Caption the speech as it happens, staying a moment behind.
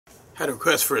Had a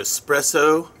request for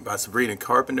Espresso by Sabrina and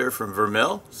Carpenter from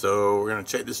Vermel, so we're going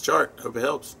to check this chart. Hope it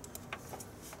helps.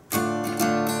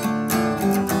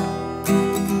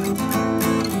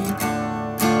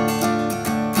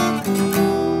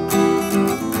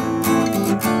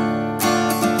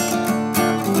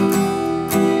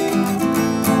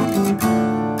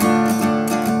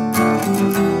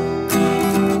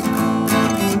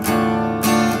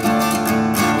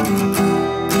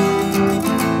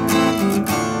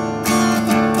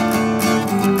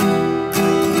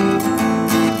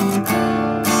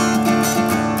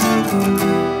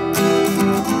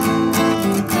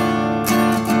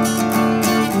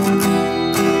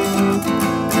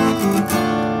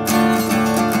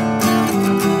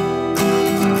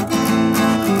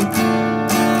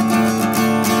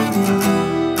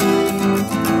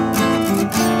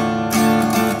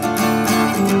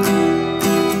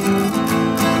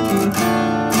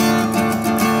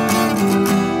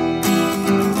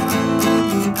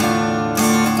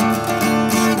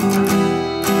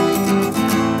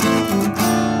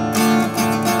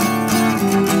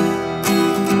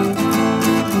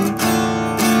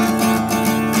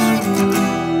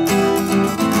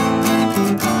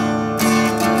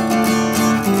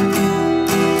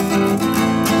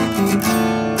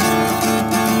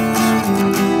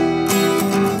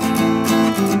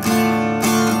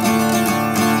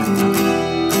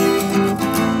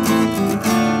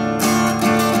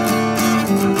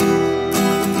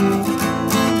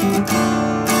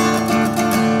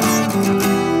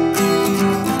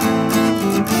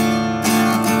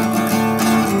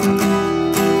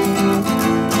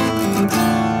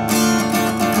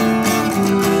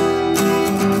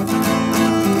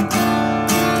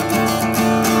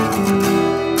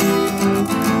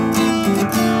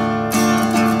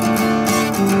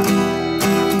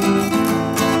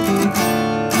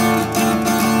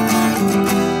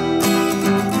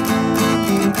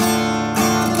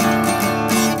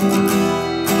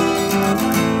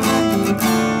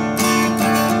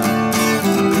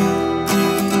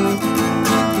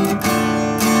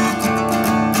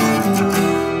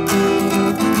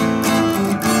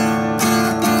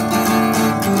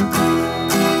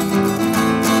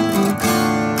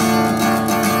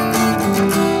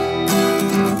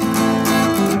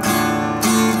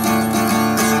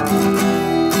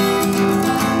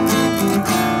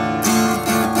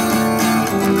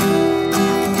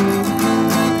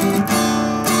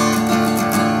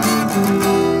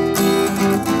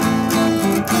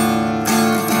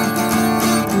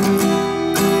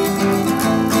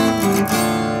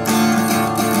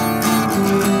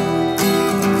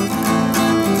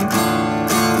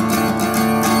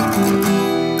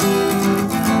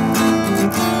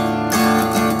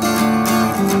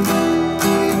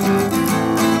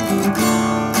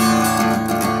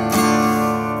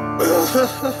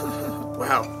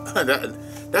 Wow, that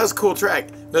was a cool track.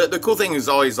 The cool thing is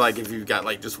always, like, if you've got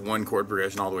like just one chord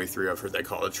progression all the way through, I've heard that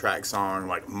called a track song,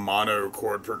 like mono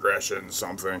chord progression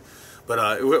something.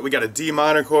 But we got a D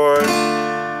minor chord,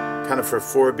 kind of for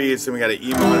 4 beats, and we got an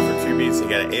E minor for 2 beats, and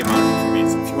you got an A minor for 2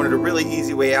 beats. If you wanted a really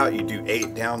easy way out, you do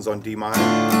 8 downs on D minor,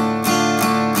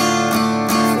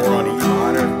 4 on E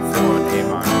minor, 4 on A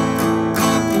minor.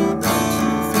 1, 2,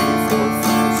 3, 4,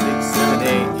 5, 6, 7, 8,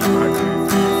 E minor, 2,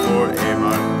 3, 4, A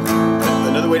minor.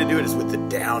 Another way to do it is with the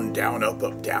down, down, up,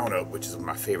 up, which is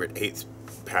my favorite 8th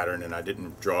pattern, and I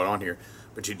didn't draw it on here.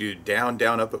 But you do down,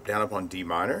 down, up on D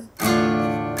minor. E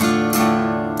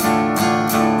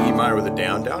minor with a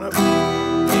down, down, up. A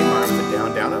minor with a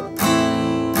down, down, up.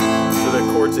 So the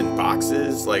chords in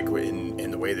boxes, like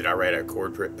in the way that I write out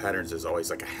chord patterns, is always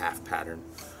like a half pattern.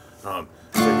 So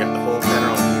you got the whole pattern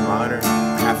on E minor,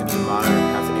 half an E minor,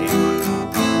 half an A minor,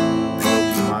 whole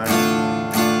D minor,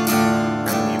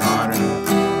 half an E minor,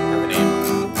 half an A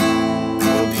minor,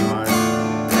 whole D minor,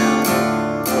 down,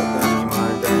 up, down, E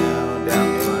minor, down,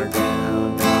 A minor,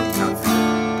 down, kind of thing.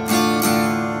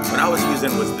 What I was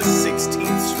using was the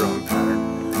 16th strum pattern,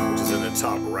 which is in the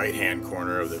top right-hand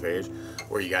corner of the page,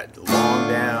 where you got long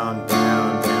down,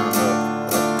 down, down,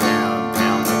 up, down,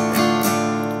 down, up,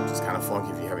 down, which is kind of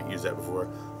funky if you haven't used that before.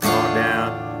 Long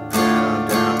down, down,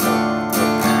 down, up,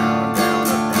 down, down,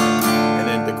 up, down. And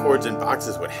then the chords in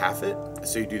boxes would half it,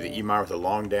 so you do the E minor with a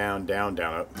long down, down,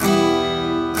 down, up. And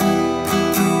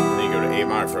then you go to A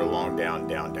minor for a long down,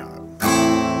 down, down, up.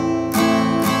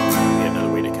 And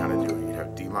another way to kind of do it, you'd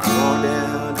have D minor, long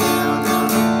down, down, down, up,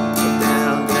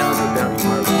 down, down, up, down, E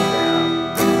minor, long down.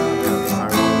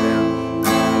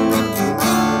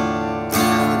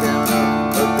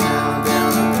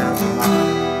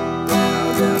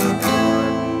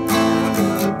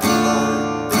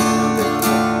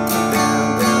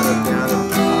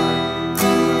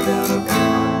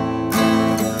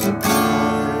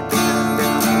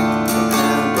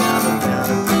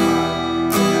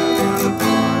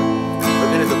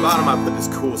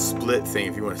 thing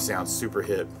if you want to sound super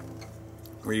hip,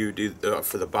 where you do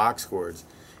for the box chords,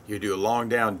 you do a long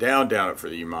down, down, down up for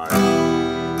the E minor.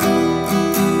 And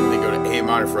then go to A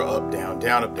minor for a up, down,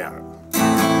 down, up, down, up.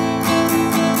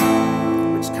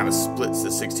 Which kind of splits the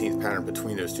 16th pattern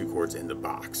between those two chords in the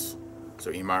box.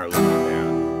 So E minor, looking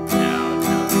down, down,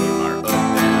 down, A minor, up,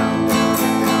 down, down,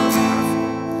 down,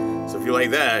 down. So if you like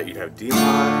that, you'd have D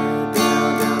minor, down,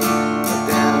 down, up,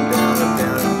 down, down, up,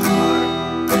 down,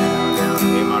 E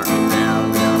minor,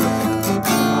 down, down, A minor, up,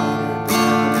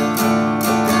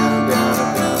 down, down,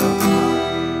 up, down,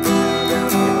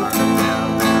 E minor, down,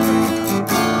 down, up,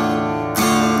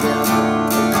 down,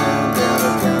 down, down,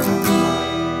 down, A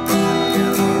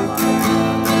minor,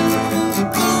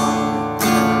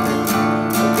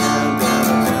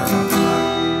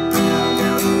 up,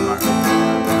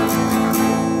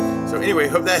 down, down, anyway,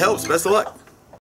 hope that helps. Best of luck.